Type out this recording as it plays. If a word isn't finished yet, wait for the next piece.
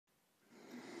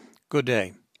Good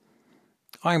day.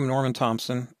 I'm Norman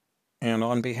Thomson, and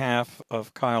on behalf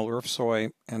of Kyle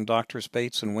Urfsoy and Drs.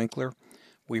 Bates and Winkler,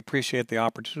 we appreciate the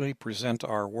opportunity to present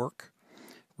our work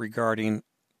regarding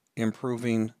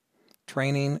improving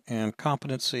training and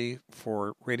competency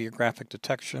for radiographic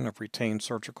detection of retained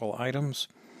surgical items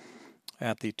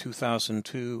at the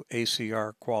 2002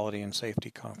 ACR Quality and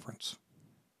Safety Conference.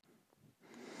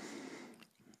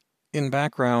 In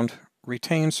background,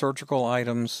 retained surgical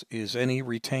items is any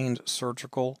retained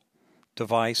surgical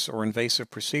device or invasive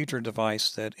procedure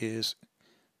device that is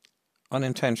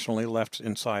unintentionally left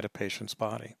inside a patient's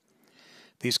body.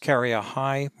 These carry a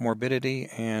high morbidity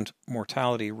and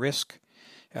mortality risk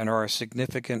and are a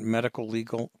significant medical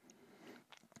legal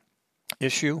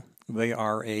issue. They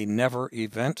are a never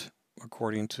event,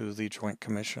 according to the Joint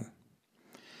Commission.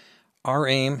 Our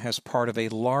aim, as part of a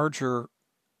larger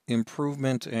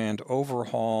improvement and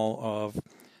overhaul of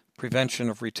prevention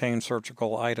of retained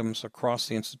surgical items across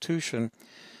the institution,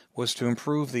 was to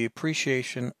improve the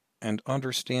appreciation and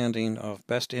understanding of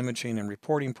best imaging and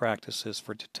reporting practices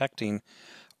for detecting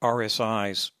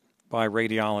RSIs by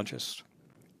radiologists.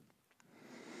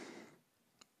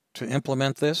 To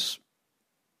implement this,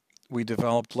 we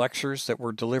developed lectures that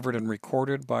were delivered and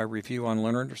recorded by review on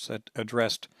learners that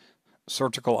addressed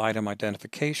surgical item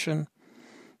identification,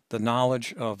 the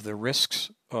knowledge of the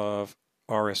risks of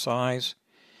RSIs,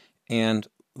 and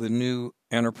the new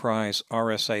enterprise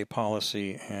RSA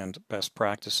policy and best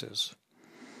practices.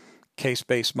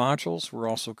 Case-based modules were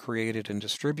also created and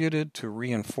distributed to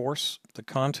reinforce the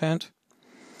content,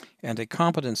 and a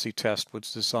competency test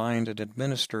was designed and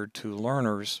administered to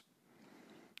learners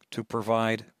to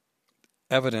provide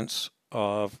evidence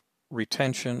of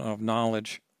retention of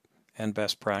knowledge and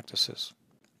best practices.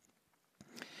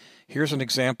 Here's an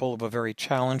example of a very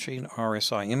challenging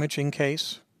RSI imaging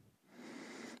case.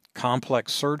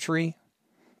 Complex surgery,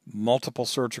 multiple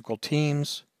surgical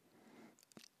teams,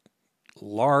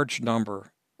 large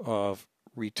number of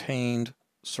retained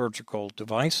surgical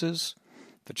devices.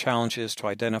 The challenge is to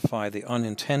identify the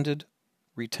unintended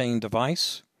retained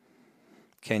device.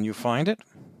 Can you find it?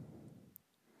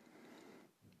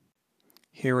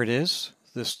 Here it is.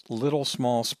 This little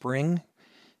small spring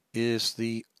is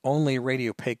the only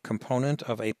radiopaque component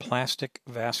of a plastic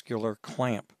vascular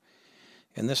clamp.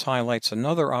 And this highlights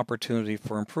another opportunity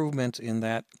for improvement in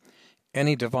that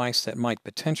any device that might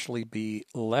potentially be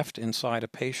left inside a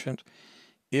patient,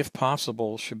 if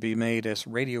possible, should be made as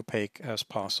radiopaque as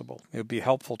possible. It would be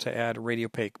helpful to add a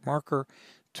radiopaque marker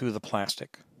to the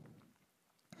plastic.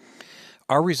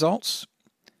 Our results,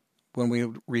 when we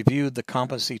reviewed the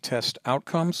competency test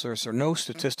outcomes, there's no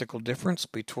statistical difference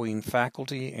between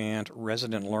faculty and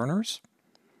resident learners.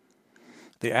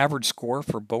 The average score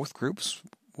for both groups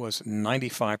was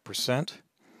 95%,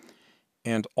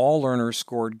 and all learners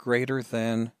scored greater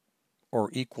than or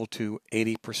equal to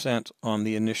 80% on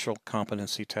the initial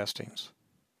competency testings.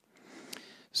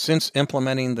 Since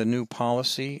implementing the new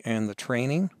policy and the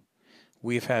training,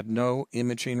 we've had no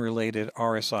imaging-related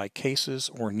RSI cases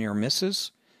or near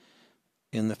misses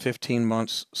in the 15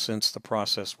 months since the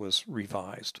process was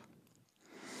revised.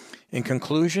 In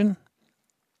conclusion,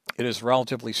 it is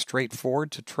relatively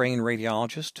straightforward to train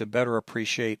radiologists to better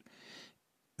appreciate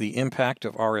the impact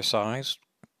of RSIs,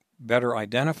 better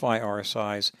identify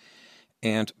RSIs,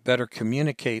 and better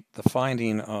communicate the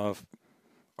finding of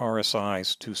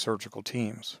RSIs to surgical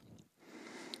teams.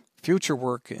 Future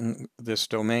work in this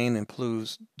domain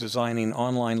includes designing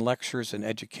online lectures and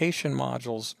education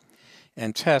modules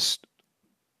and tests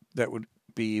that would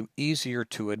be easier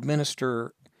to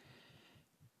administer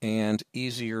and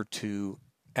easier to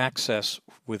access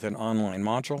with an online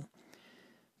module.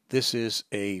 This is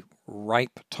a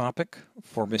ripe topic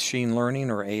for machine learning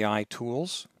or AI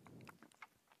tools.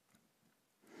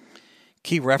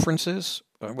 Key references.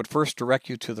 I would first direct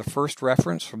you to the first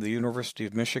reference from the University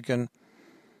of Michigan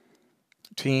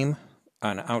team,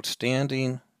 an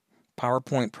outstanding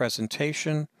PowerPoint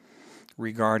presentation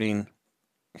regarding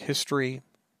history,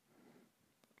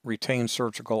 retained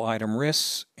surgical item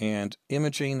risks, and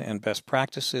imaging and best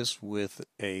practices with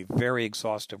a very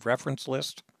exhaustive reference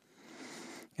list.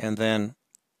 And then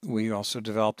we also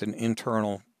developed an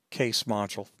internal case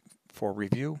module for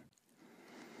review.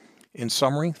 In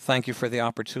summary, thank you for the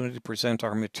opportunity to present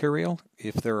our material.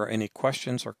 If there are any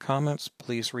questions or comments,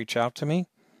 please reach out to me.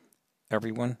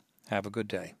 Everyone, have a good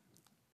day.